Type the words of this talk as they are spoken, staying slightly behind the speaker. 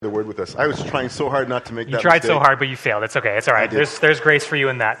the word with us. I was trying so hard not to make that mistake. You tried so hard, but you failed. It's okay. It's all right. There's grace for you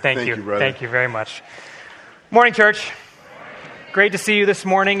in that. Thank you. Brother. Thank you very much. Morning, church. Great to see you this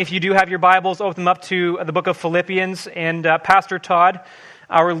morning. If you do have your Bibles, open them up to the book of Philippians. And Pastor Todd,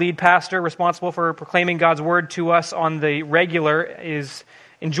 our lead pastor, responsible for proclaiming God's word to us on the regular, is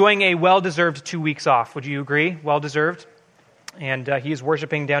enjoying a well-deserved 2 weeks off. Would you agree? Well-deserved. And he is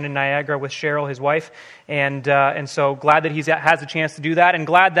worshiping down in Niagara with Cheryl, his wife, and so glad that he has a chance to do that, and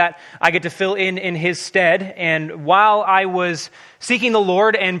glad that I get to fill in his stead. And while I was seeking the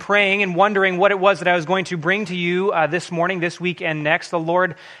Lord and praying and wondering what it was that I was going to bring to you this morning, this week, and next, the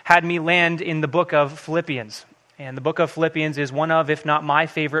Lord had me land in the book of Philippians. And the book of Philippians is one of, if not my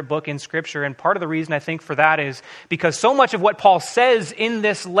favorite book in Scripture. And part of the reason I think for that is because so much of what Paul says in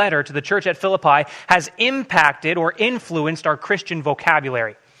this letter to the church at Philippi has impacted or influenced our Christian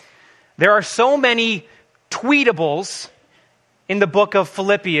vocabulary. There are so many tweetables in the book of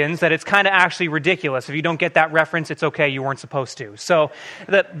Philippians that it's kind of actually ridiculous. If you don't get that reference, it's okay, you weren't supposed to.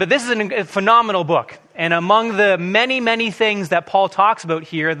 But this is a phenomenal book. And among the many, many things that Paul talks about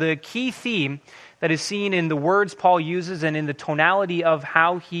here, the key theme that is seen in the words Paul uses and in the tonality of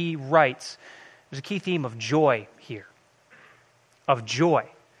how he writes. There's a key theme of joy here. Of joy.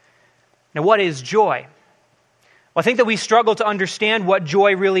 Now, what is joy? Well, I think that we struggle to understand what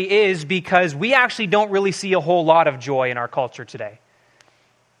joy really is because we actually don't really see a whole lot of joy in our culture today.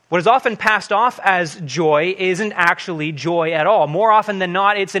 What is often passed off as joy isn't actually joy at all. More often than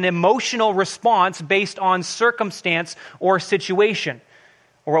not, it's an emotional response based on circumstance or situation,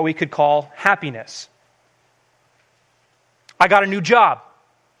 or what we could call happiness. I got a new job.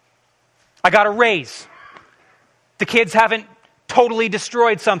 I got a raise. The kids haven't totally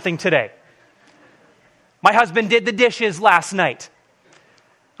destroyed something today. My husband did the dishes last night.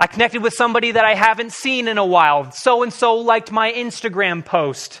 I connected with somebody that I haven't seen in a while. So-and-so liked my Instagram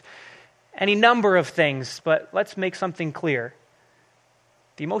post. Any number of things, but let's make something clear.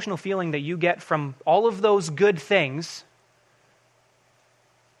 The emotional feeling that you get from all of those good things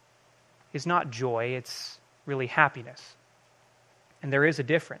is not joy, it's really happiness. And there is a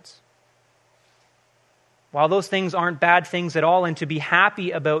difference. While those things aren't bad things at all, and to be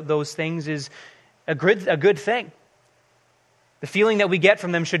happy about those things is a good thing, the feeling that we get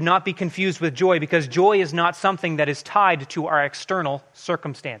from them should not be confused with joy, because joy is not something that is tied to our external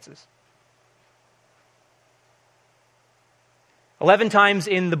circumstances. 11 times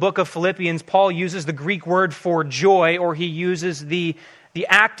in the book of Philippians, Paul uses the Greek word for joy, or he uses the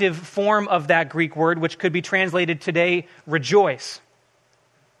active form of that Greek word, which could be translated today, rejoice.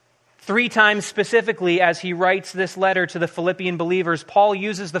 3 times specifically, as he writes this letter to the Philippian believers, Paul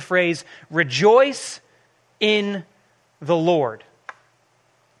uses the phrase, rejoice in the Lord.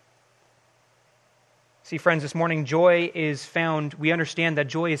 See, friends, this morning, we understand that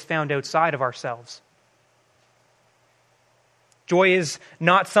joy is found outside of ourselves. Joy is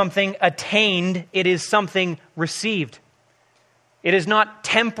not something attained, it is something received. It is not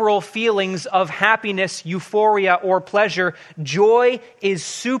temporal feelings of happiness, euphoria, or pleasure. Joy is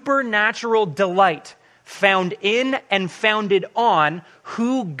supernatural delight found in and founded on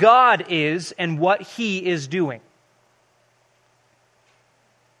who God is and what He is doing.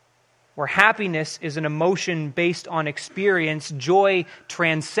 Where happiness is an emotion based on experience, joy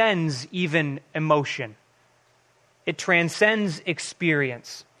transcends even emotion. It transcends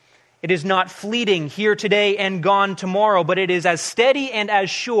experience. It is not fleeting, here today and gone tomorrow, but it is as steady and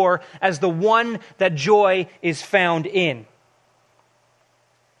as sure as the one that joy is found in.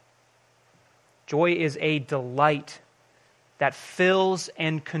 Joy is a delight that fills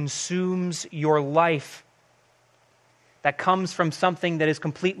and consumes your life, that comes from something that is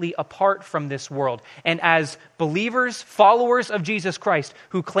completely apart from this world. And as believers, followers of Jesus Christ,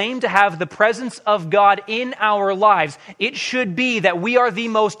 who claim to have the presence of God in our lives, it should be that we are the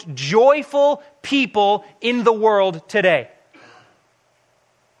most joyful people in the world today.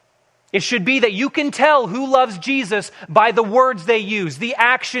 It should be that you can tell who loves Jesus by the words they use, the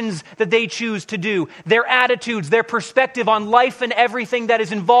actions that they choose to do, their attitudes, their perspective on life and everything that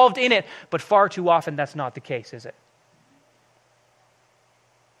is involved in it. But far too often that's not the case, is it?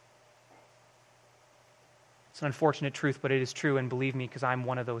 It's an unfortunate truth, but it is true, and believe me, because I'm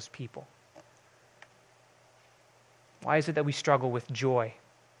one of those people. Why is it that we struggle with joy?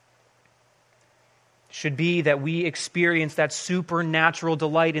 It should be that we experience that supernatural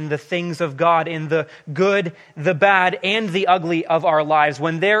delight in the things of God, in the good, the bad, and the ugly of our lives.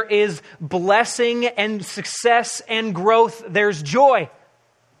 When there is blessing and success and growth, there's joy.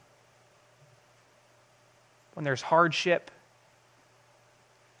 When there's hardship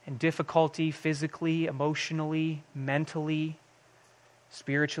and difficulty physically, emotionally, mentally,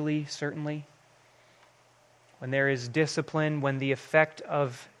 spiritually, certainly. When there is discipline, when the effect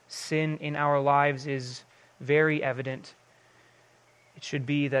of sin in our lives is very evident, it should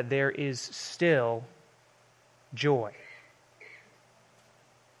be that there is still joy.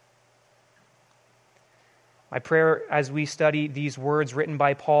 My prayer as we study these words written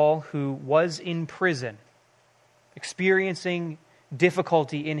by Paul, who was in prison, experiencing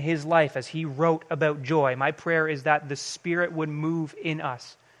difficulty in his life as he wrote about joy, my prayer is that the Spirit would move in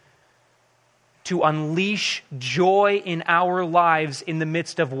us to unleash joy in our lives in the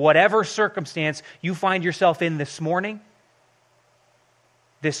midst of whatever circumstance you find yourself in this morning,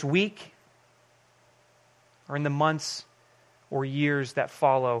 this week, or in the months or years that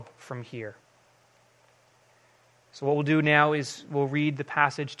follow from here. So what we'll do now is we'll read the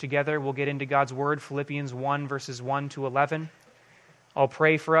passage together. We'll get into God's Word, Philippians 1, verses 1 to 11. I'll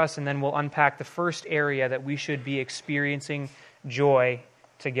pray for us, and then we'll unpack the first area that we should be experiencing joy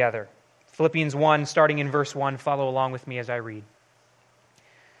together. Philippians 1, starting in verse 1, follow along with me as I read.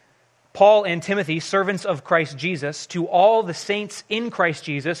 Paul and Timothy, servants of Christ Jesus, to all the saints in Christ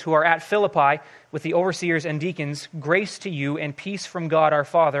Jesus who are at Philippi with the overseers and deacons, grace to you and peace from God our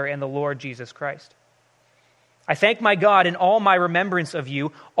Father and the Lord Jesus Christ. I thank my God in all my remembrance of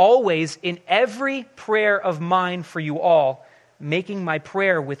you, always in every prayer of mine for you all, making my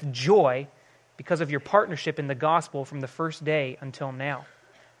prayer with joy because of your partnership in the gospel from the first day until now.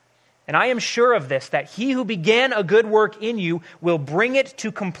 And I am sure of this, that he who began a good work in you will bring it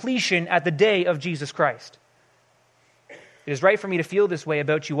to completion at the day of Jesus Christ. It is right for me to feel this way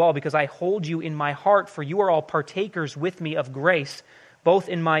about you all, because I hold you in my heart, for you are all partakers with me of grace, both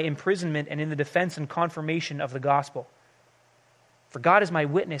in my imprisonment and in the defense and confirmation of the gospel. For God is my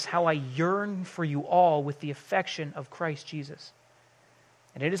witness, how I yearn for you all with the affection of Christ Jesus.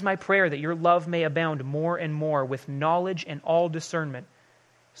 And it is my prayer that your love may abound more and more with knowledge and all discernment,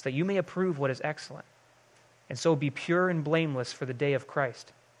 so that you may approve what is excellent, and so be pure and blameless for the day of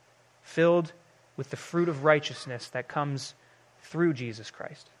Christ, filled with the fruit of righteousness that comes through Jesus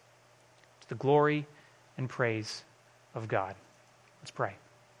Christ, to the glory and praise of God. Let's pray.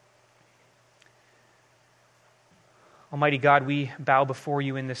 Almighty God, we bow before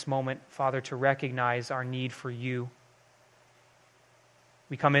you in this moment, Father, to recognize our need for you.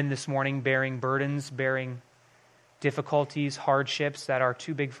 We come in this morning bearing burdens, bearing difficulties, hardships that are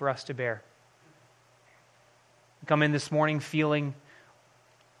too big for us to bear. We come in this morning feeling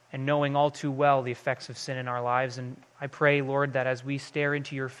and knowing all too well the effects of sin in our lives. And I pray, Lord, that as we stare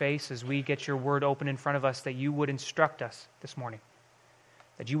into your face, as we get your word open in front of us, that you would instruct us this morning,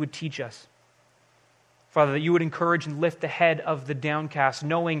 that you would teach us. Father, that you would encourage and lift the head of the downcast,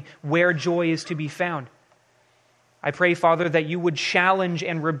 knowing where joy is to be found. I pray, Father, that you would challenge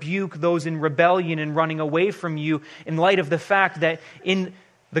and rebuke those in rebellion and running away from you in light of the fact that in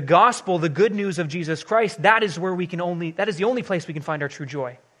the gospel, the good news of Jesus Christ, that is the only place we can find our true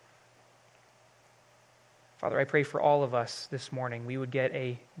joy. Father, I pray for all of us this morning, we would get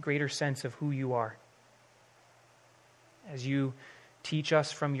a greater sense of who you are. As you teach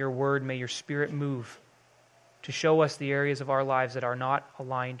us from your word, may your Spirit move to show us the areas of our lives that are not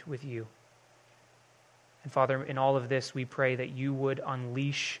aligned with you. And Father, in all of this, we pray that you would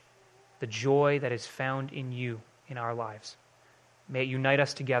unleash the joy that is found in you in our lives. May it unite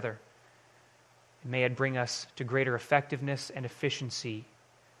us together. And may it bring us to greater effectiveness and efficiency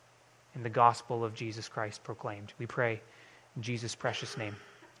in the gospel of Jesus Christ proclaimed. We pray in Jesus' precious name.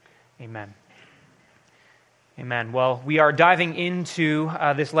 Amen. Amen. Well, we are diving into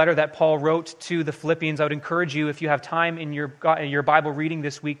this letter that Paul wrote to the Philippians. I would encourage you, if you have time in your Bible reading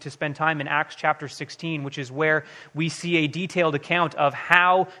this week, to spend time in Acts chapter 16, which is where we see a detailed account of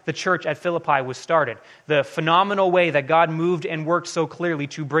how the church at Philippi was started. The phenomenal way that God moved and worked so clearly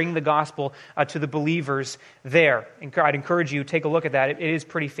to bring the gospel to the believers there. I'd encourage you to take a look at that. It is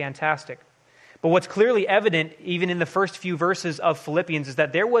pretty fantastic. But what's clearly evident, even in the first few verses of Philippians, is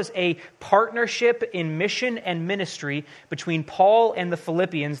that there was a partnership in mission and ministry between Paul and the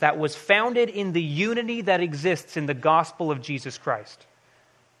Philippians that was founded in the unity that exists in the gospel of Jesus Christ.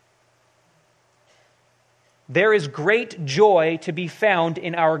 There is great joy to be found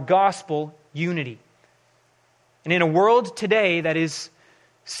in our gospel unity. And in a world today that is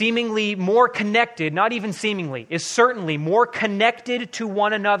seemingly more connected, not even seemingly, is certainly more connected to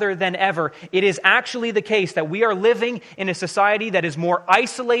one another than ever, it is actually the case that we are living in a society that is more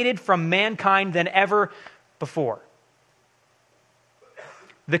isolated from mankind than ever before.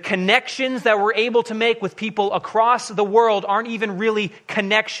 The connections that we're able to make with people across the world aren't even really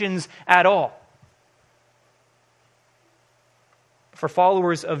connections at all. For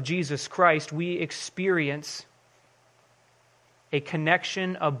followers of Jesus Christ, we experience a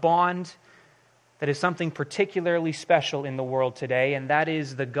connection, a bond that is something particularly special in the world today, and that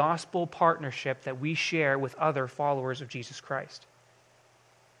is the gospel partnership that we share with other followers of Jesus Christ.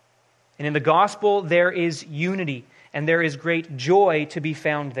 And in the gospel, there is unity, and there is great joy to be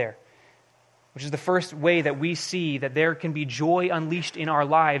found there, which is the first way that we see that there can be joy unleashed in our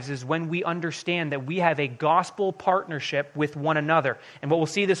lives is when we understand that we have a gospel partnership with one another. And what we'll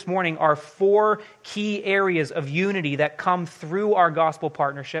see this morning are 4 key areas of unity that come through our gospel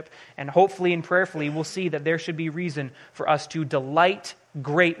partnership. And hopefully and prayerfully, we'll see that there should be reason for us to delight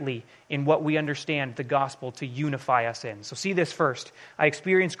greatly in what we understand the gospel to unify us in. So see this first. I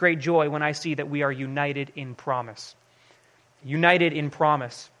experience great joy when I see that we are united in promise. United in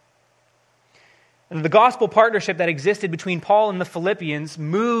promise. And the gospel partnership that existed between Paul and the Philippians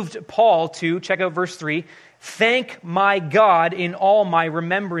moved Paul to, check out verse 3, thank my God in all my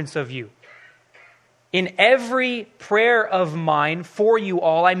remembrance of you. In every prayer of mine for you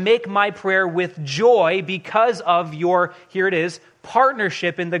all, I make my prayer with joy because of your, here it is,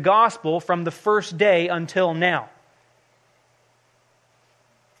 partnership in the gospel from the first day until now.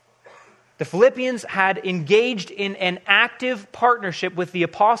 The Philippians had engaged in an active partnership with the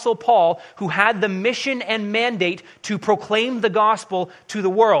Apostle Paul, who had the mission and mandate to proclaim the gospel to the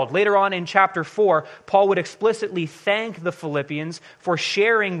world. Later on in chapter 4, Paul would explicitly thank the Philippians for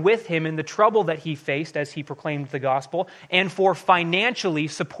sharing with him in the trouble that he faced as he proclaimed the gospel, and for financially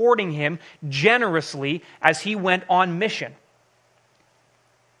supporting him generously as he went on mission.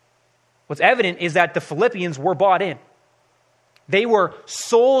 What's evident is that the Philippians were bought in. They were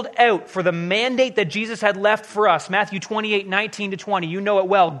sold out for the mandate that Jesus had left for us. Matthew 28:19-20, you know it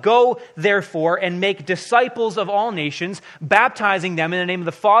well. Go, therefore, and make disciples of all nations, baptizing them in the name of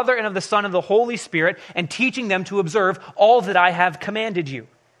the Father and of the Son and of the Holy Spirit, and teaching them to observe all that I have commanded you.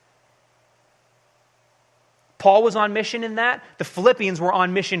 Paul was on mission in that. The Philippians were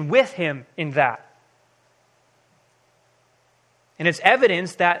on mission with him in that. And it's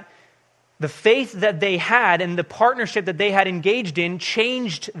evidence that the faith that they had and the partnership that they had engaged in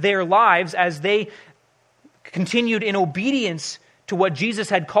changed their lives as they continued in obedience to what Jesus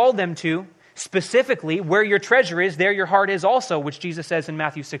had called them to, specifically, where your treasure is, there your heart is also, which Jesus says in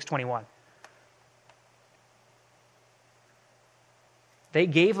Matthew 6:21. They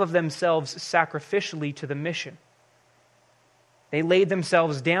gave of themselves sacrificially to the mission. They laid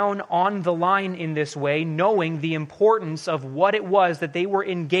themselves down on the line in this way, knowing the importance of what it was that they were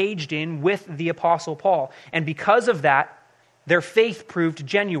engaged in with the Apostle Paul. And because of that, their faith proved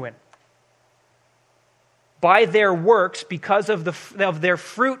genuine. By their works, because of their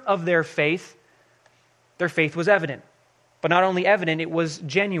fruit of their faith was evident. But not only evident, it was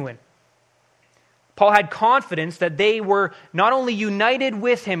genuine. Paul had confidence that they were not only united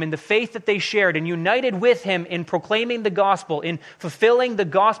with him in the faith that they shared and united with him in proclaiming the gospel, in fulfilling the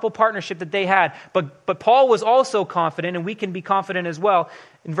gospel partnership that they had, but Paul was also confident, and we can be confident as well,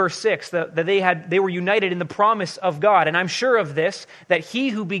 in verse 6, that they were united in the promise of God. And I'm sure of this, that he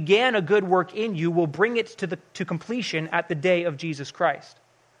who began a good work in you will bring it to completion at the day of Jesus Christ.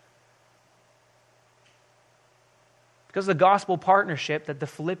 Because of the gospel partnership that the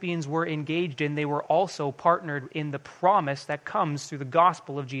Philippians were engaged in, they were also partnered in the promise that comes through the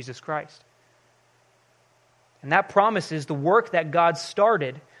gospel of Jesus Christ. And that promise is the work that God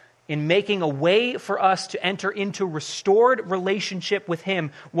started in making a way for us to enter into restored relationship with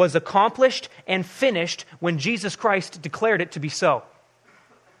him was accomplished and finished when Jesus Christ declared it to be so.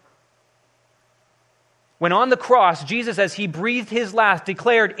 When on the cross, Jesus, as he breathed his last,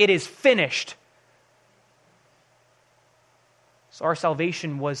 declared, "It is finished." So our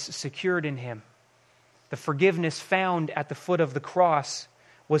salvation was secured in him. The forgiveness found at the foot of the cross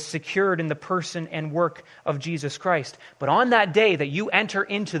was secured in the person and work of Jesus Christ. But on that day that you enter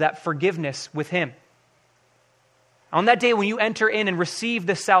into that forgiveness with him, on that day when you enter in and receive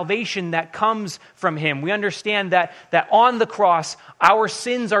the salvation that comes from him, we understand that on the cross, our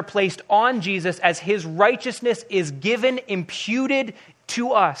sins are placed on Jesus as his righteousness is given, imputed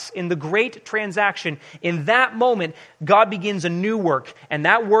to us in the great transaction. In that moment, God begins a new work, and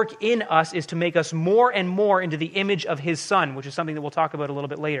that work in us is to make us more and more into the image of his Son, which is something that we'll talk about a little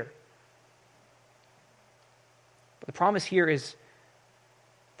bit later. But the promise here is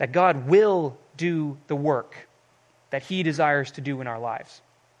that God will do the work that he desires to do in our lives.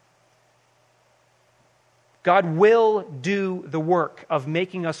 God will do the work of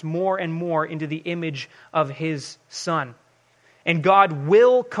making us more and more into the image of his Son. And God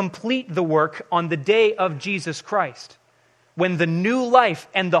will complete the work on the day of Jesus Christ, when the new life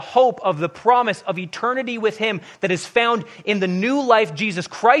and the hope of the promise of eternity with him that is found in the new life Jesus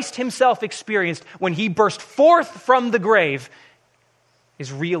Christ himself experienced when he burst forth from the grave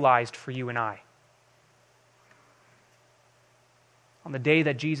is realized for you and I. On the day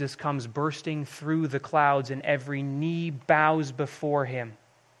that Jesus comes bursting through the clouds and every knee bows before him,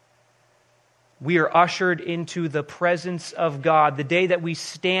 we are ushered into the presence of God, the day that we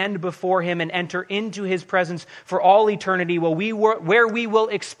stand before him and enter into his presence for all eternity, where we will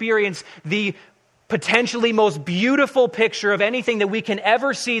experience the potentially most beautiful picture of anything that we can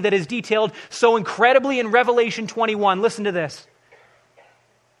ever see that is detailed so incredibly in Revelation 21. Listen to this.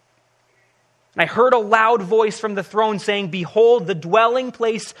 And I heard a loud voice from the throne saying, "Behold, the dwelling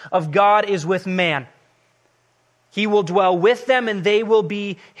place of God is with man. He will dwell with them, and they will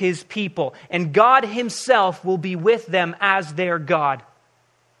be his people. And God himself will be with them as their God.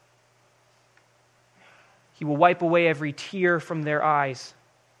 He will wipe away every tear from their eyes,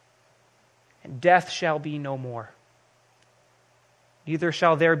 and death shall be no more. Neither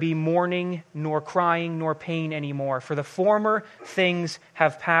shall there be mourning, nor crying, nor pain anymore, for the former things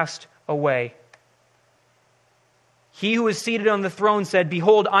have passed away." He who is seated on the throne said,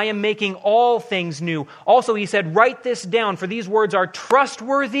 "Behold, I am making all things new." Also he said, "Write this down, for these words are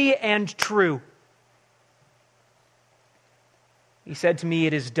trustworthy and true." He said to me,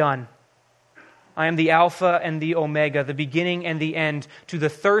 "It is done. I am the Alpha and the Omega, the beginning and the end. To the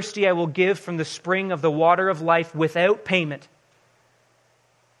thirsty I will give from the spring of the water of life without payment.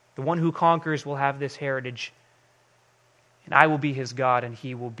 The one who conquers will have this heritage, and I will be his God, and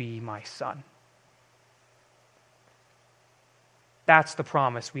he will be my son." That's the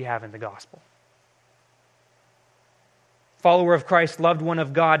promise we have in the gospel. Follower of Christ, loved one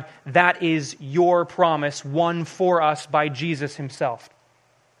of God, that is your promise, won for us by Jesus himself.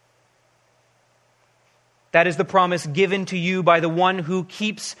 That is the promise given to you by the one who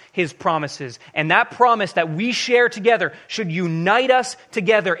keeps his promises. And that promise that we share together should unite us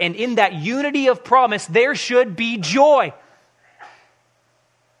together. And in that unity of promise, there should be joy.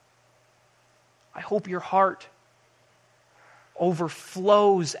 I hope your heart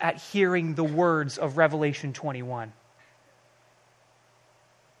overflows at hearing the words of Revelation 21.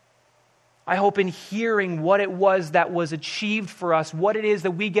 I hope in hearing what it was that was achieved for us, what it is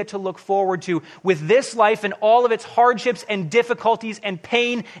that we get to look forward to with this life and all of its hardships and difficulties and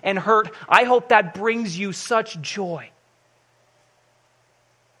pain and hurt, I hope that brings you such joy.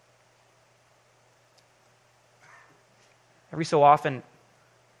 Every so often,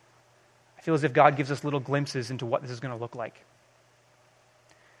 I feel as if God gives us little glimpses into what this is going to look like.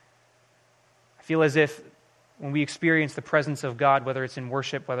 I feel as if when we experience the presence of God, whether it's in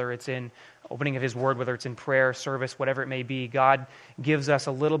worship, whether it's in opening of his word, whether it's in prayer, service, whatever it may be, God gives us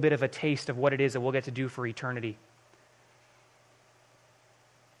a little bit of a taste of what it is that we'll get to do for eternity.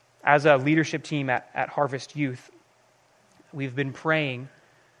 As a leadership team at Harvest Youth, we've been praying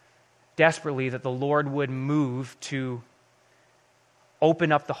desperately that the Lord would move to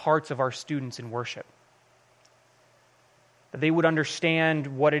open up the hearts of our students in worship. That they would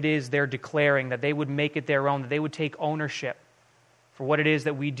understand what it is they're declaring, that they would make it their own, that they would take ownership for what it is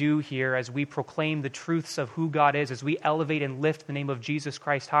that we do here as we proclaim the truths of who God is, as we elevate and lift the name of Jesus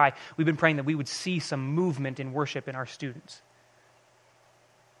Christ high. We've been praying that we would see some movement in worship in our students.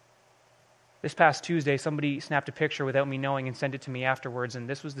 This past Tuesday, somebody snapped a picture without me knowing and sent it to me afterwards, and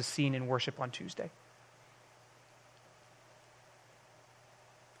this was the scene in worship on Tuesday.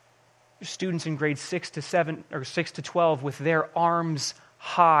 Students in grades 6 to 7 or 6 to 12 with their arms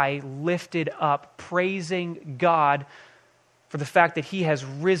high, lifted up, praising God for the fact that he has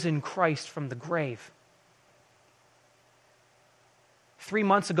risen Christ from the grave. 3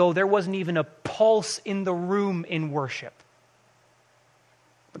 months ago, there wasn't even a pulse in the room in worship.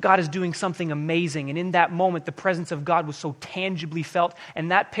 But God is doing something amazing, and in that moment, the presence of God was so tangibly felt, and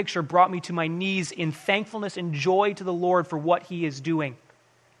that picture brought me to my knees in thankfulness and joy to the Lord for what he is doing.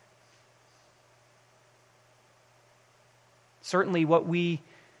 Certainly what we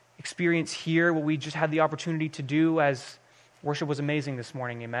experience here, what we just had the opportunity to do as worship was amazing this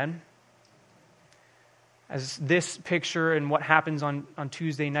morning, amen? As this picture and what happens on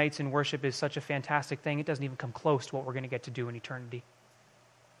Tuesday nights in worship is such a fantastic thing, it doesn't even come close to what we're going to get to do in eternity.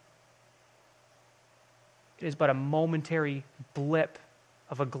 It is but a momentary blip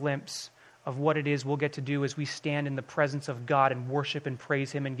of a glimpse of what it is we'll get to do as we stand in the presence of God and worship and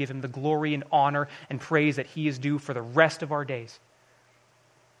praise him and give him the glory and honor and praise that he is due for the rest of our days.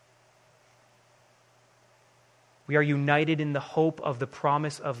 We are united in the hope of the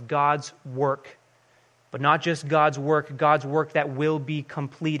promise of God's work, but not just God's work that will be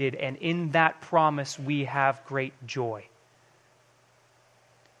completed, and in that promise we have great joy.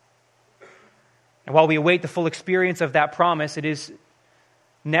 And while we await the full experience of that promise, it is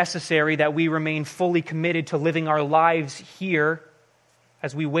necessary that we remain fully committed to living our lives here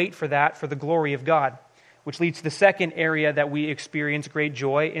as we wait for that, for the glory of God, which leads to the second area that we experience great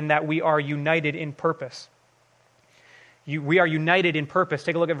joy, in that we are united in purpose. We are united in purpose.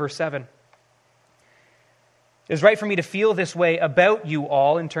 Take a look at verse 7. It is right for me to feel this way about you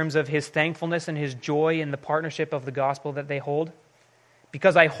all in terms of his thankfulness and his joy in the partnership of the gospel that they hold,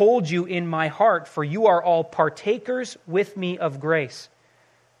 because I hold you in my heart, for you are all partakers with me of grace,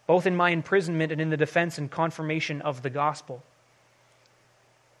 both in my imprisonment and in the defense and confirmation of the gospel.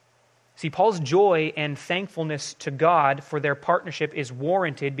 See, Paul's joy and thankfulness to God for their partnership is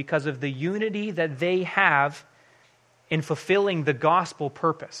warranted because of the unity that they have in fulfilling the gospel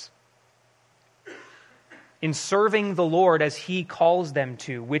purpose, in serving the Lord as He calls them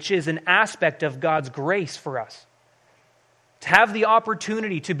to, which is an aspect of God's grace for us. To have the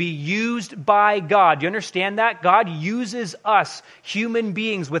opportunity to be used by God. You understand that? God uses us, human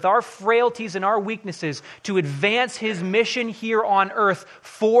beings, with our frailties and our weaknesses, to advance His mission here on earth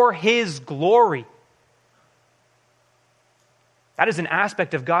for His glory. That is an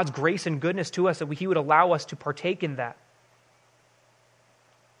aspect of God's grace and goodness to us, that He would allow us to partake in that.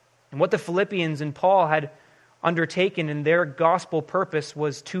 And what the Philippians and Paul had undertaken in their gospel purpose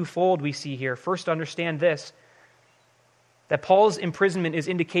was twofold, we see here. First, understand this, that Paul's imprisonment is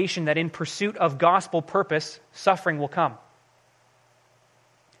indication that in pursuit of gospel purpose, suffering will come.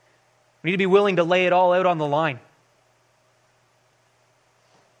 We need to be willing to lay it all out on the line.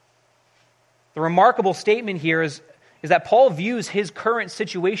 The remarkable statement here is that Paul views his current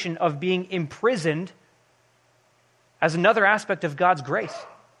situation of being imprisoned as another aspect of God's grace.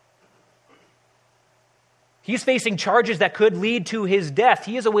 He's facing charges that could lead to his death.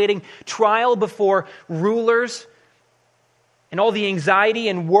 He is awaiting trial before rulers, and all the anxiety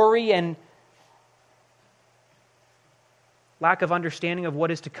and worry and lack of understanding of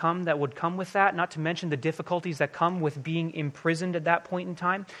what is to come that would come with that, not to mention the difficulties that come with being imprisoned at that point in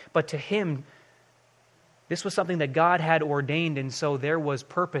time. But to him, this was something that God had ordained, and so there was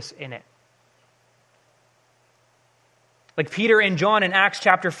purpose in it. Like Peter and John in Acts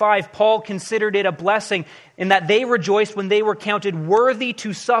chapter 5, Paul considered it a blessing in that they rejoiced when they were counted worthy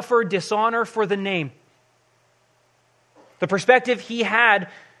to suffer dishonor for the name. The perspective he had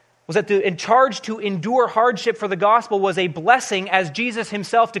was that the charge to endure hardship for the gospel was a blessing, as Jesus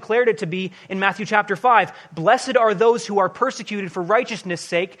himself declared it to be in Matthew chapter 5. Blessed are those who are persecuted for righteousness'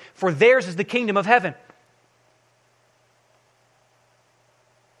 sake, for theirs is the kingdom of heaven.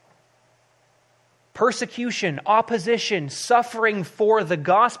 Persecution, opposition, suffering for the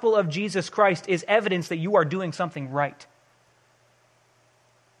gospel of Jesus Christ is evidence that you are doing something right.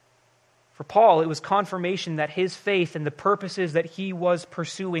 For Paul, it was confirmation that his faith and the purposes that he was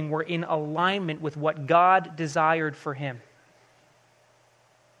pursuing were in alignment with what God desired for him.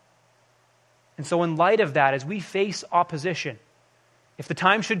 And so in light of that, as we face opposition, if the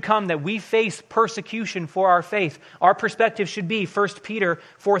time should come that we face persecution for our faith, our perspective should be 1 Peter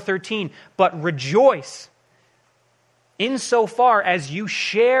 4:13, but rejoice insofar as you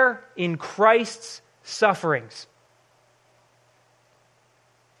share in Christ's sufferings,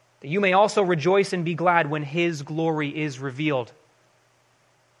 that you may also rejoice and be glad when His glory is revealed.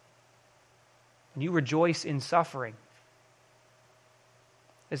 When you rejoice in suffering,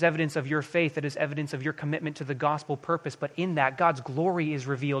 as evidence of your faith, that is evidence of your commitment to the gospel purpose, but in that, God's glory is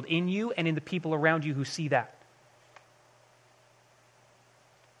revealed in you and in the people around you who see that.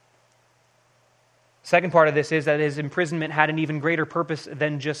 Second part of this is that his imprisonment had an even greater purpose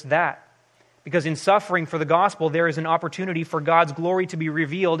than just that. Because in suffering for the gospel, there is an opportunity for God's glory to be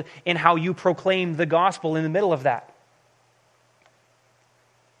revealed in how you proclaim the gospel in the middle of that.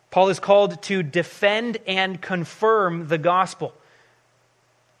 Paul is called to defend and confirm the gospel.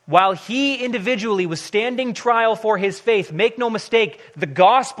 While he individually was standing trial for his faith, make no mistake, the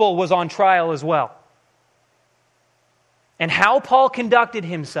gospel was on trial as well. And how Paul conducted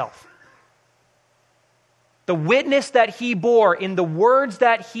himself, the witness that he bore in the words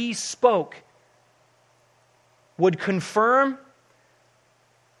that he spoke, would confirm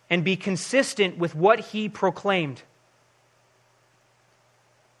and be consistent with what he proclaimed.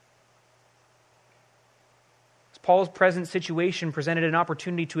 Paul's present situation presented an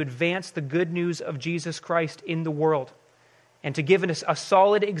opportunity to advance the good news of Jesus Christ in the world and to give us a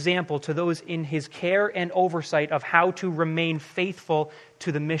solid example to those in his care and oversight of how to remain faithful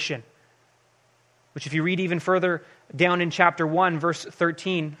to the mission. Which, if you read even further down in chapter 1, verse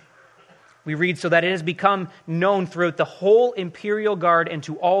 13, we read, so that it has become known throughout the whole imperial guard and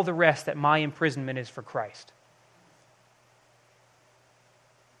to all the rest that my imprisonment is for Christ.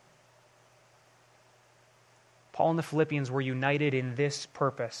 Paul and the Philippians were united in this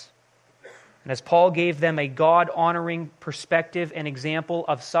purpose. And as Paul gave them a God-honoring perspective and example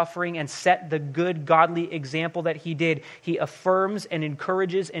of suffering and set the good, godly example that he did, he affirms and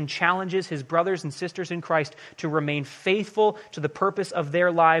encourages and challenges his brothers and sisters in Christ to remain faithful to the purpose of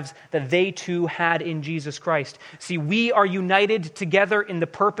their lives that they too had in Jesus Christ. See, we are united together in the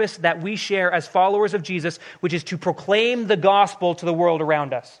purpose that we share as followers of Jesus, which is to proclaim the gospel to the world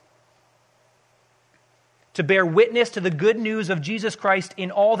around us. To bear witness to the good news of Jesus Christ in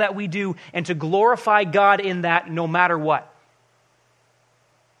all that we do, and to glorify God in that no matter what.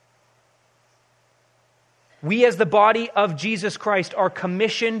 We as the body of Jesus Christ are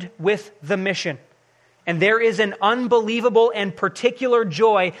commissioned with the mission. And there is an unbelievable and particular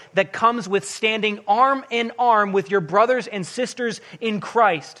joy that comes with standing arm in arm with your brothers and sisters in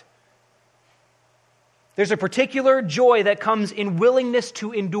Christ. There's a particular joy that comes in willingness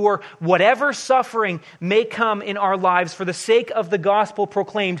to endure whatever suffering may come in our lives for the sake of the gospel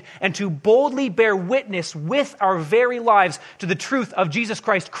proclaimed, and to boldly bear witness with our very lives to the truth of Jesus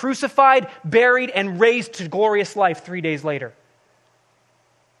Christ crucified, buried, and raised to glorious life 3 days later.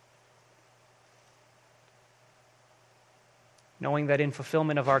 Knowing that in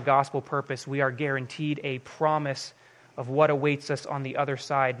fulfillment of our gospel purpose, we are guaranteed a promise of what awaits us on the other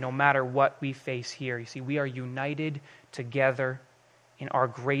side, no matter what we face here. You see, we are united together in our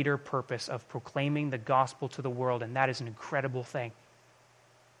greater purpose of proclaiming the gospel to the world, and that is an incredible thing.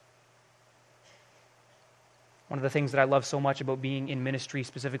 One of the things that I love so much about being in ministry,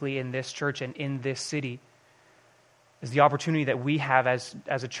 specifically in this church and in this city, is the opportunity that we have as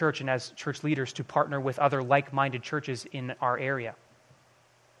a church and as church leaders to partner with other like-minded churches in our area.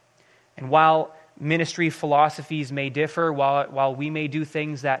 And while ministry philosophies may differ, while we may do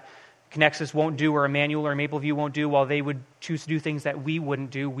things that Connexus won't do, or Emmanuel or Mapleview won't do, while they would choose to do things that we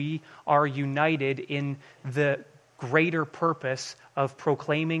wouldn't do, we are united in the greater purpose of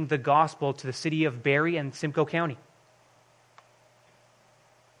proclaiming the gospel to the city of Barrie and Simcoe County.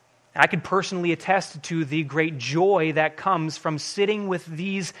 I could personally attest to the great joy that comes from sitting with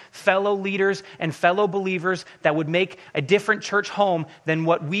these fellow leaders and fellow believers that would make a different church home than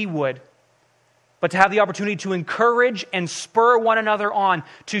what we would. But to have the opportunity to encourage and spur one another on,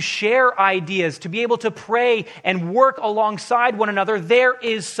 to share ideas, to be able to pray and work alongside one another, there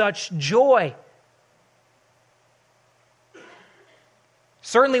is such joy.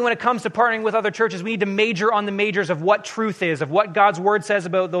 Certainly when it comes to partnering with other churches, we need to major on the majors of what truth is, of what God's Word says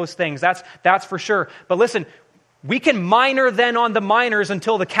about those things. That's for sure. But listen, we can minor then on the minors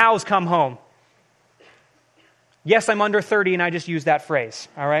until the cows come home. Yes, I'm under 30 and I just used that phrase,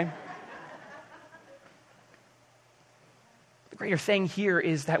 all right? The greater thing here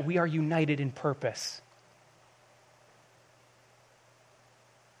is that we are united in purpose.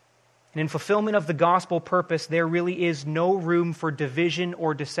 And in fulfillment of the gospel purpose, there really is no room for division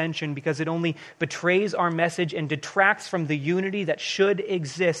or dissension, because it only betrays our message and detracts from the unity that should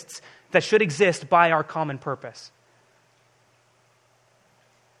exist by our common purpose.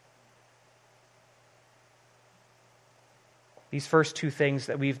 These first two things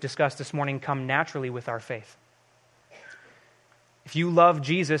that we've discussed this morning come naturally with our faith. If you love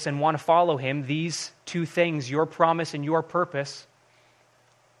Jesus and want to follow him, these two things, your promise and your purpose,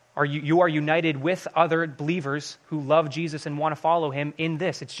 you are united with other believers who love Jesus and want to follow him in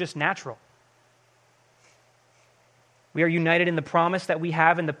this. It's just natural. We are united in the promise that we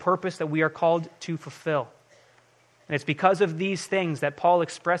have and the purpose that we are called to fulfill. And it's because of these things that Paul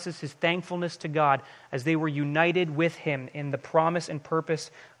expresses his thankfulness to God as they were united with him in the promise and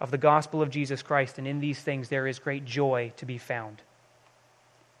purpose of the gospel of Jesus Christ. And in these things there is great joy to be found.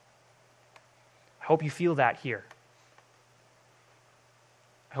 I hope you feel that here.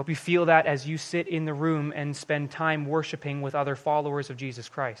 I hope you feel that as you sit in the room and spend time worshiping with other followers of Jesus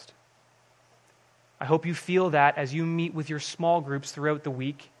Christ. I hope you feel that as you meet with your small groups throughout the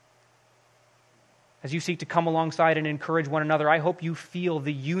week, as you seek to come alongside and encourage one another. I hope you feel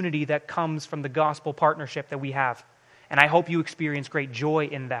the unity that comes from the gospel partnership that we have. And I hope you experience great joy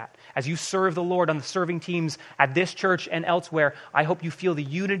in that. As you serve the Lord on the serving teams at this church and elsewhere, I hope you feel the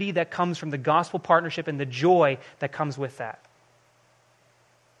unity that comes from the gospel partnership and the joy that comes with that.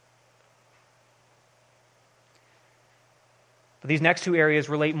 But these next two areas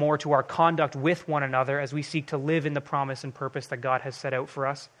relate more to our conduct with one another as we seek to live in the promise and purpose that God has set out for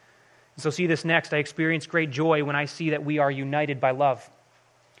us. And so see this next. I experience great joy when I see that we are united by love.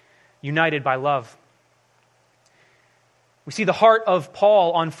 United by love. We see the heart of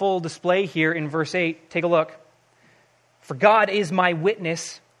Paul on full display here in verse 8. Take a look. For God is my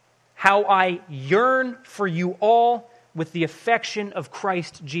witness, how I yearn for you all with the affection of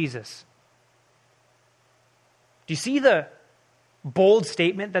Christ Jesus. Do you see the bold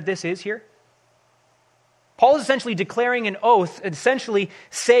statement that this is here? Paul is essentially declaring an oath, essentially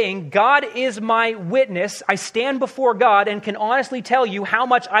saying, God is my witness. I stand before God and can honestly tell you how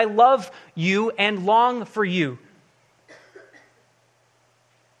much I love you and long for you.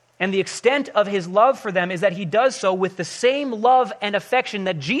 And the extent of his love for them is that he does so with the same love and affection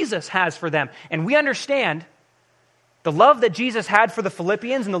that Jesus has for them. And we understand the love that Jesus had for the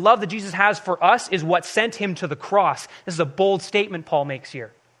Philippians and the love that Jesus has for us is what sent him to the cross. This is a bold statement Paul makes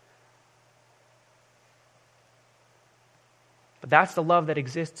here. But that's the love that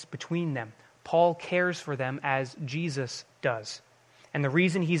exists between them. Paul cares for them as Jesus does. And the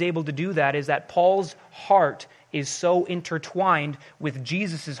reason he's able to do that is that Paul's heart is so intertwined with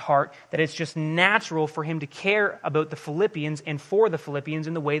Jesus' heart that it's just natural for him to care about the Philippians and for the Philippians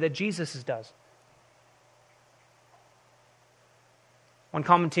in the way that Jesus does. One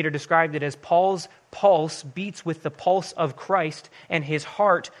commentator described it as Paul's pulse beats with the pulse of Christ and his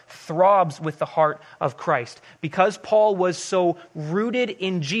heart throbs with the heart of Christ. Because Paul was so rooted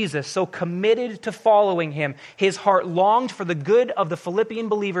in Jesus, so committed to following him, his heart longed for the good of the Philippian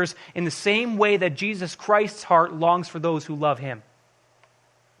believers in the same way that Jesus Christ's heart longs for those who love him.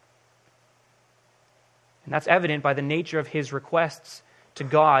 And that's evident by the nature of his requests to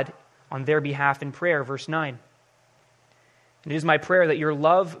God on their behalf in prayer, verse 9. It is my prayer that your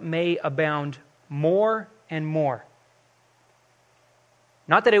love may abound more and more.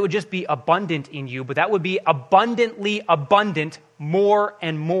 Not that it would just be abundant in you, but that would be abundantly abundant more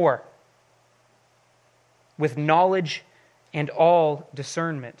and more, with knowledge and all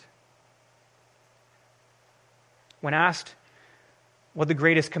discernment. When asked what the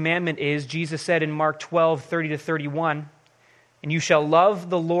greatest commandment is, Jesus said in Mark 12:30-31, and you shall love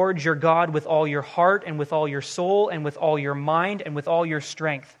the Lord your God with all your heart and with all your soul and with all your mind and with all your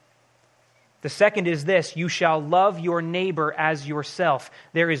strength. The second is this, you shall love your neighbor as yourself.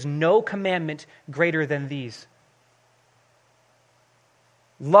 There is no commandment greater than these.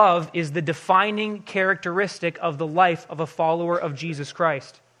 Love is the defining characteristic of the life of a follower of Jesus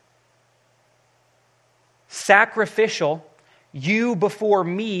Christ. Sacrificial, you before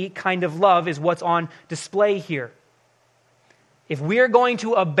me kind of love is what's on display here. If we are going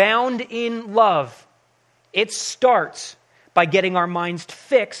to abound in love, it starts by getting our minds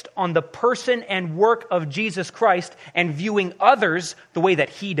fixed on the person and work of Jesus Christ and viewing others the way that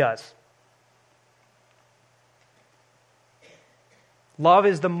he does. Love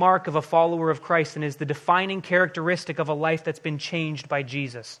is the mark of a follower of Christ and is the defining characteristic of a life that's been changed by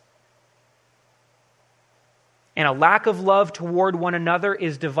Jesus. And a lack of love toward one another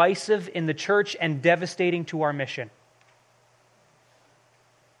is divisive in the church and devastating to our mission.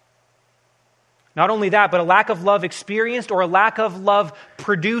 Not only that, but a lack of love experienced or a lack of love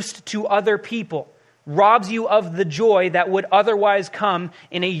produced to other people robs you of the joy that would otherwise come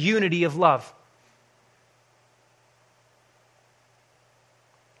in a unity of love.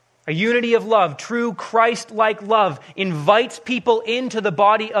 A unity of love, true Christ-like love, invites people into the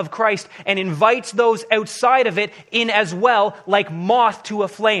body of Christ and invites those outside of it in as well, like moth to a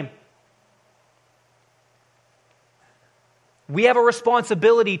flame. We have a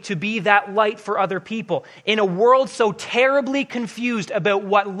responsibility to be that light for other people. In a world so terribly confused about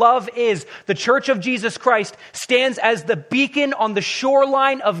what love is, the Church of Jesus Christ stands as the beacon on the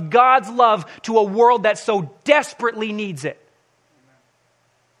shoreline of God's love to a world that so desperately needs it.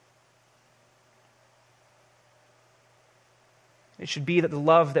 It should be that the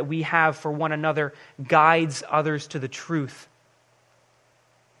love that we have for one another guides others to the truth.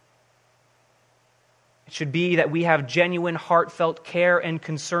 It should be that we have genuine, heartfelt care and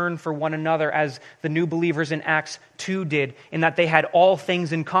concern for one another as the new believers in Acts 2 did, in that they had all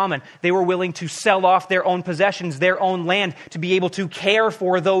things in common. They were willing to sell off their own possessions, their own land, to be able to care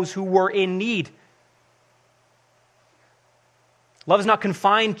for those who were in need. Love is not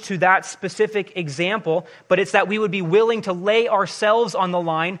confined to that specific example, but it's that we would be willing to lay ourselves on the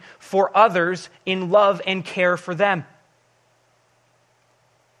line for others in love and care for them.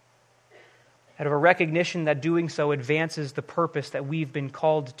 Out of a recognition that doing so advances the purpose that we've been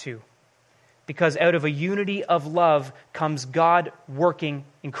called to. Because out of a unity of love comes God working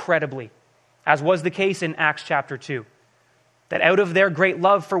incredibly, as was the case in Acts chapter 2. That out of their great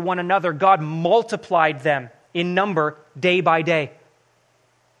love for one another, God multiplied them in number day by day.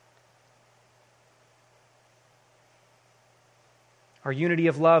 Our unity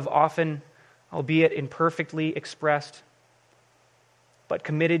of love often, albeit imperfectly expressed, but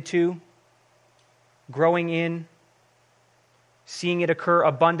committed to, growing in, seeing it occur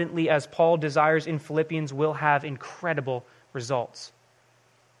abundantly as Paul desires in Philippians, will have incredible results.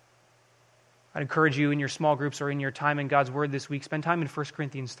 I'd encourage you in your small groups or in your time in God's Word this week, spend time in 1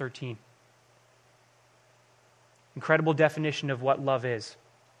 Corinthians 13. incredible definition of what love is.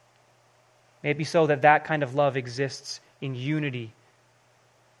 May it be so that that kind of love exists in unity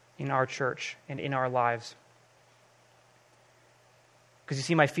in our church and in our lives. Because you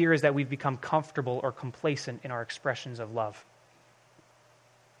see, my fear is that we've become comfortable or complacent in our expressions of love.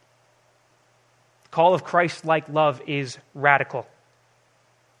 The call of Christ-like love is radical.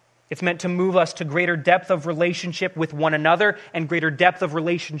 It's meant to move us to greater depth of relationship with one another and greater depth of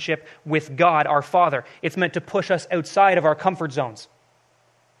relationship with God, our Father. It's meant to push us outside of our comfort zones.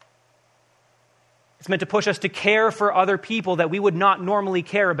 It's meant to push us to care for other people that we would not normally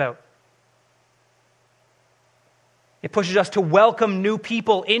care about. It pushes us to welcome new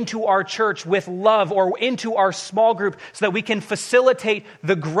people into our church with love or into our small group so that we can facilitate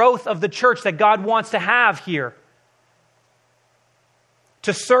the growth of the church that God wants to have here.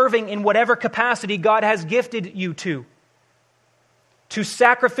 To serving in whatever capacity God has gifted you to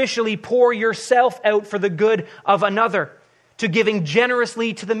sacrificially pour yourself out for the good of another, to giving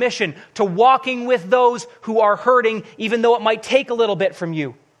generously to the mission, to walking with those who are hurting even though it might take a little bit from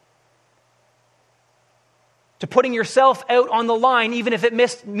you, to putting yourself out on the line even if it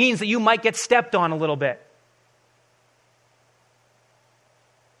means that you might get stepped on a little bit.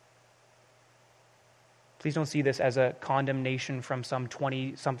 Please don't see this as a condemnation from some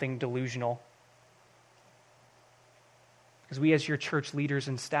 20-something delusional. Because we as your church leaders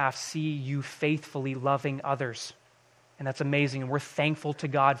and staff see you faithfully loving others. And that's amazing, and we're thankful to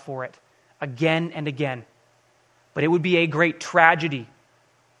God for it, again and again. But it would be a great tragedy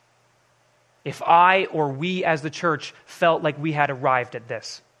if I or we as the church felt like we had arrived at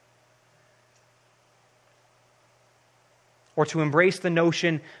this. Or to embrace the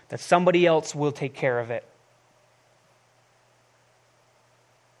notion that somebody else will take care of it.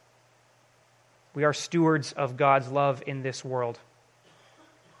 We are stewards of God's love in this world.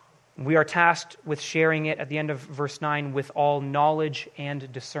 We are tasked with sharing it, at the end of verse 9, with all knowledge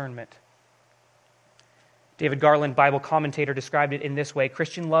and discernment. David Garland, Bible commentator, described it in this way: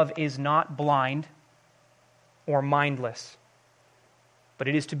 Christian love is not blind or mindless, but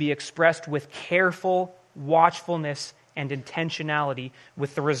it is to be expressed with careful watchfulness and intentionality,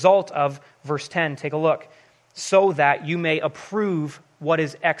 with the result of, verse 10, take a look, so that you may approve what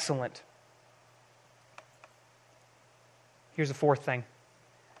is excellent. Here's the fourth thing.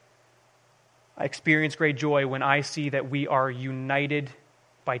 I experience great joy when I see that we are united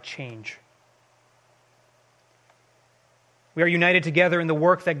by change. We are united together in the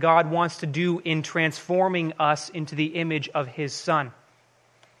work that God wants to do in transforming us into the image of His Son.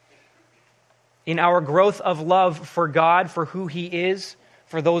 In our growth of love for God, for who He is,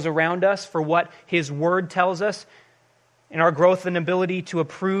 for those around us, for what His Word tells us, in our growth and ability to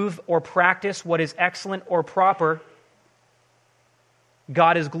approve or practice what is excellent or proper,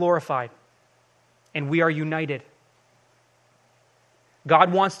 God is glorified, and we are united.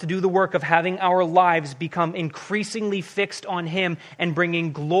 God wants to do the work of having our lives become increasingly fixed on Him and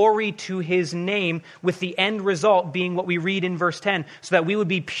bringing glory to His name, with the end result being what we read in verse 10, so that we would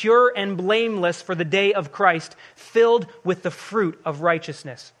be pure and blameless for the day of Christ, filled with the fruit of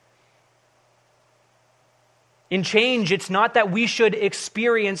righteousness. In change, it's not that we should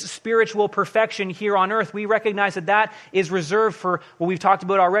experience spiritual perfection here on earth. We recognize that that is reserved for what we've talked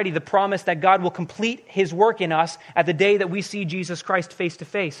about already, the promise that God will complete His work in us at the day that we see Jesus Christ face to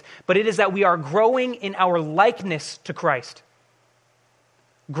face. But it is that we are growing in our likeness to Christ,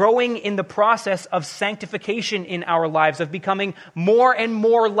 growing in the process of sanctification in our lives, of becoming more and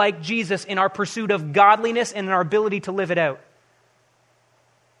more like Jesus in our pursuit of godliness and in our ability to live it out.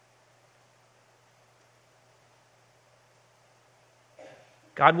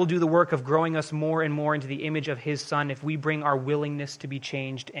 God will do the work of growing us more and more into the image of His Son if we bring our willingness to be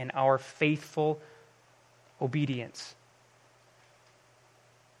changed and our faithful obedience.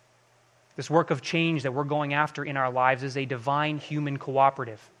 This work of change that we're going after in our lives is a divine human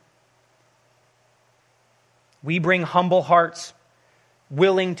cooperative. We bring humble hearts,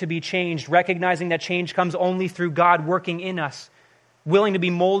 willing to be changed, recognizing that change comes only through God working in us, willing to be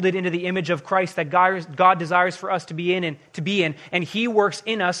molded into the image of Christ that God desires for us to be in, and He works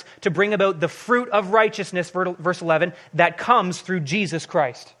in us to bring about the fruit of righteousness, verse 11, that comes through Jesus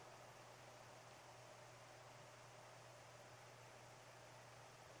Christ.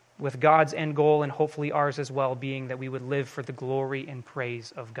 With God's end goal, and hopefully ours as well, being that we would live for the glory and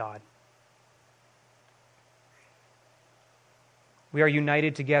praise of God. We are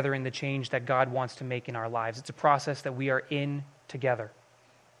united together in the change that God wants to make in our lives. It's a process that we are in together.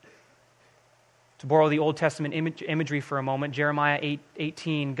 To borrow the Old Testament imagery for a moment, Jeremiah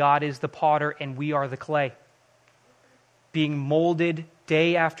 8:18, God is the potter and we are the clay, being molded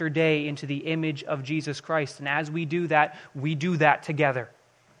day after day into the image of Jesus Christ. And as we do that together.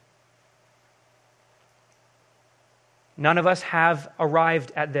 None of us have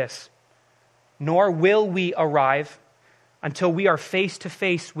arrived at this, nor will we arrive until we are face to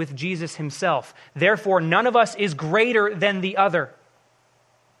face with Jesus himself. Therefore, none of us is greater than the other.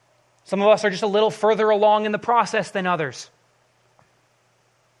 Some of us are just a little further along in the process than others.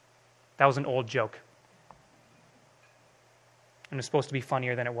 That was an old joke. And it's supposed to be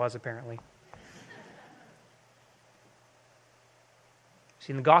funnier than it was, apparently.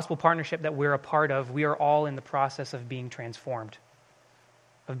 See, in the gospel partnership that we're a part of, we are all in the process of being transformed,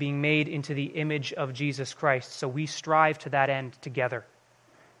 of being made into the image of Jesus Christ. So we strive to that end together,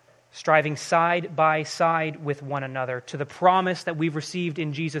 striving side by side with one another to the promise that we've received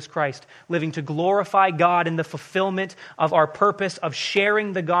in Jesus Christ, living to glorify God in the fulfillment of our purpose of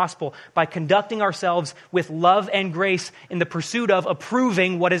sharing the gospel by conducting ourselves with love and grace in the pursuit of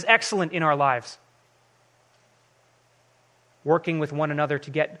approving what is excellent in our lives. Working with one another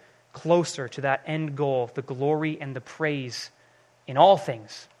to get closer to that end goal, the glory and the praise in all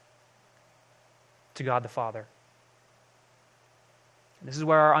things to God the Father. And this is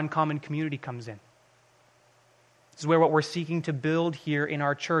where our uncommon community comes in. This is where what we're seeking to build here in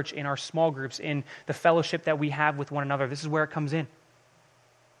our church, in our small groups, in the fellowship that we have with one another. This is where it comes in.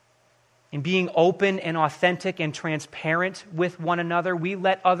 In being open and authentic and transparent with one another, we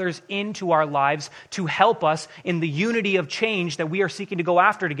let others into our lives to help us in the unity of change that we are seeking to go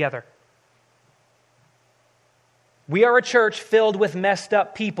after together. We are a church filled with messed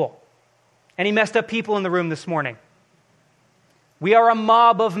up people. Any messed up people in the room this morning? We are a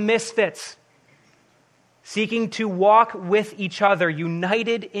mob of misfits seeking to walk with each other,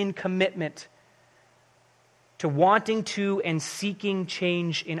 united in commitment to wanting to and seeking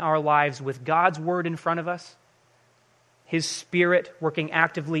change in our lives with God's word in front of us, his Spirit working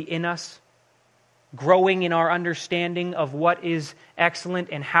actively in us, growing in our understanding of what is excellent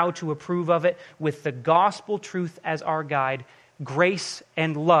and how to approve of it, with the gospel truth as our guide, grace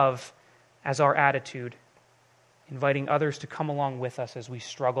and love as our attitude, inviting others to come along with us as we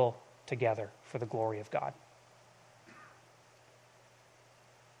struggle together for the glory of God.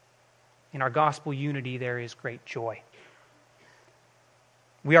 In our gospel unity, there is great joy.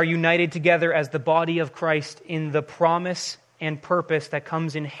 We are united together as the body of Christ in the promise and purpose that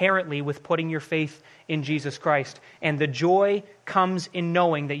comes inherently with putting your faith in Jesus Christ. And the joy comes in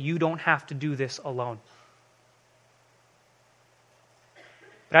knowing that you don't have to do this alone.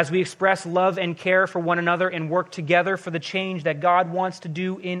 But as we express love and care for one another and work together for the change that God wants to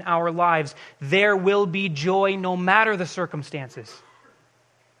do in our lives, there will be joy no matter the circumstances.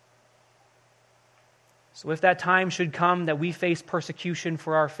 So if that time should come that we face persecution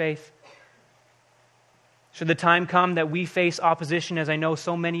for our faith, should the time come that we face opposition, as I know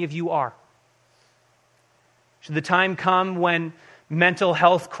so many of you are, should the time come when mental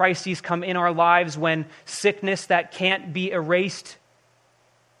health crises come in our lives, when sickness that can't be erased,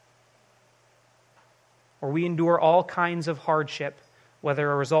 or we endure all kinds of hardship,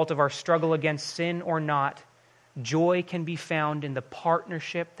 whether a result of our struggle against sin or not, joy can be found in the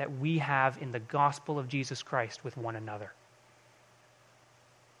partnership that we have in the gospel of Jesus Christ with one another.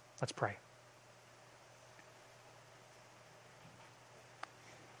 Let's pray.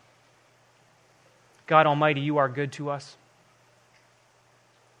 God Almighty, you are good to us.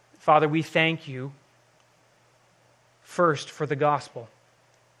 Father, we thank you first for the gospel,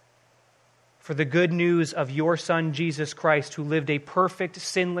 for the good news of your Son, Jesus Christ, who lived a perfect,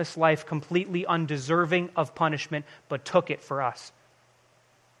 sinless life, completely undeserving of punishment, but took it for us.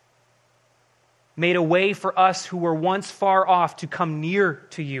 Made a way for us who were once far off to come near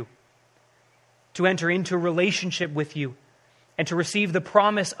to you, to enter into relationship with you, and to receive the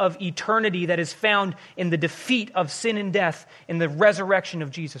promise of eternity that is found in the defeat of sin and death in the resurrection of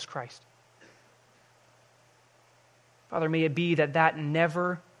Jesus Christ. Father, may it be that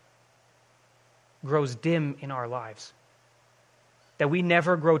never grows dim in our lives, that we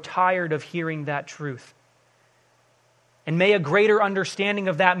never grow tired of hearing that truth. And may a greater understanding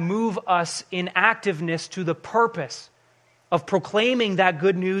of that move us in activeness to the purpose of proclaiming that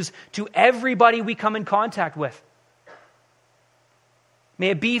good news to everybody we come in contact with.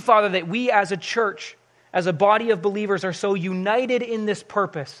 May it be, Father, that we as a church, as a body of believers, are so united in this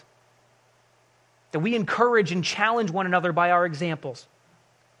purpose that we encourage and challenge one another by our examples.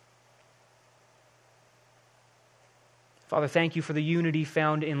 Father, thank you for the unity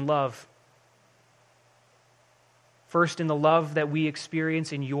found in love. First, in the love that we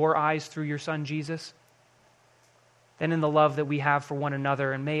experience in your eyes through your Son, Jesus. Then in the love that we have for one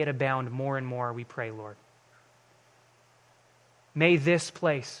another, and may it abound more and more, we pray, Lord. May this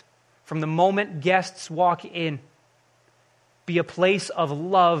place, from the moment guests walk in, be a place of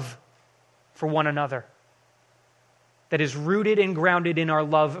love for one another that is rooted and grounded in our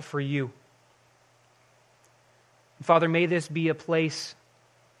love for you. And Father, may this be a place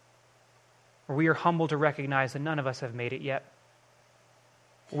where we are humble to recognize that none of us have made it yet.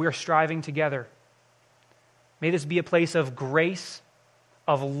 We are striving together. May this be a place of grace,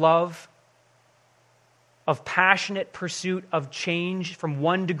 of love, of passionate pursuit of change from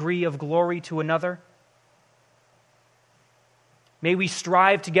one degree of glory to another. May we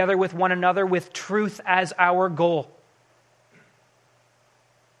strive together with one another with truth as our goal.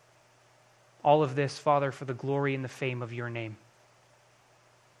 All of this, Father, for the glory and the fame of your name.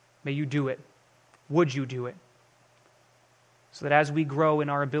 May you do it. Would you do it? So that as we grow in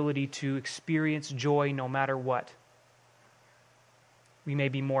our ability to experience joy no matter what, we may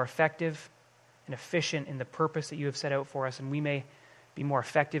be more effective and efficient in the purpose that you have set out for us, and we may be more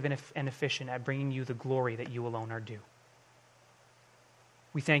effective and efficient at bringing you the glory that you alone are due.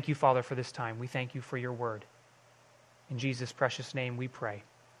 We thank you, Father, for this time. We thank you for your word. In Jesus' precious name we pray.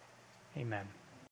 Amen.